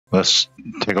Let's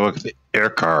take a look at the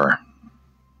AirCar.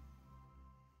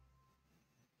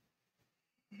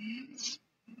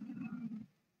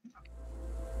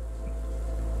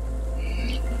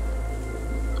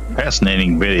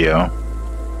 Fascinating video.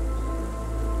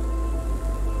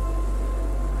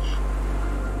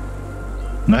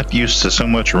 Not used to so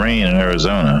much rain in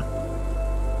Arizona,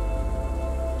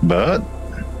 but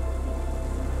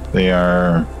they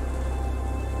are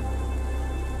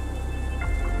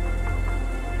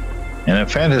in a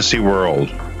fantasy world.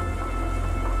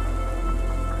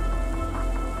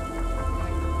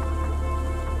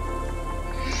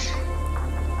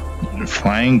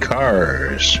 Flying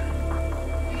cars.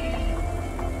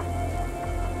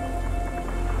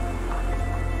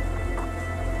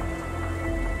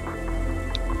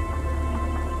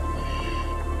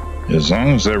 As long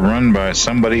as they're run by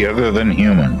somebody other than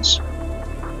humans.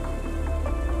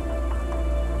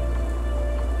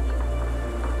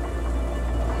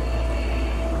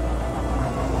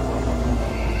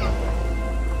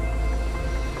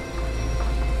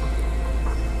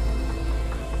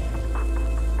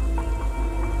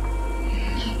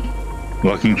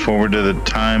 Looking forward to the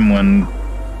time when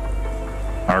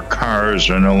our cars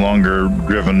are no longer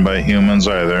driven by humans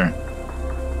either.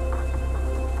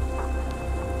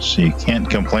 So you can't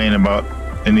complain about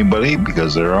anybody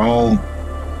because they're all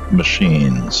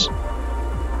machines.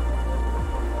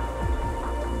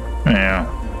 Yeah,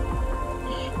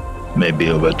 maybe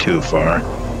a little bit too far,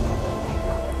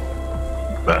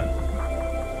 but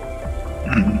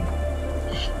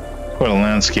what a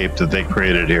landscape that they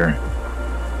created here.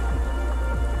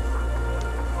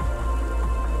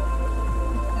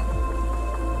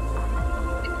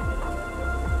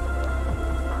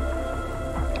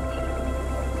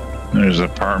 There's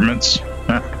apartments.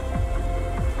 Huh.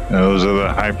 Those are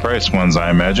the high-priced ones,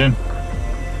 I imagine.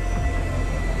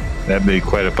 That'd be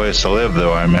quite a place to live,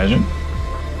 though, I imagine.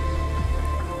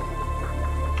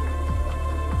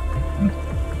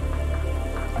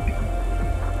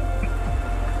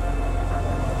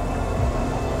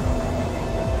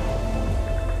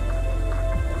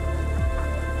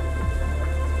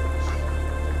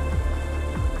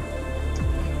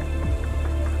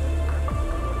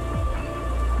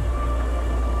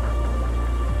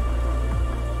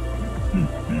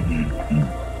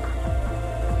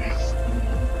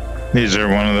 These are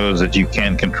one of those that you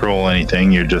can't control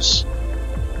anything. You're just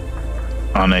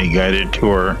on a guided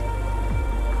tour.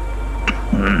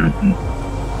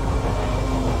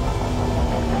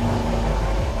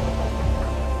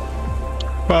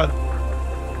 But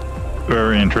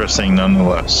very interesting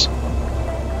nonetheless.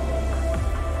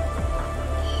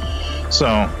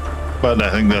 So, but I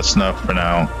think that's enough for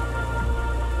now.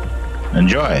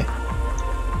 Enjoy.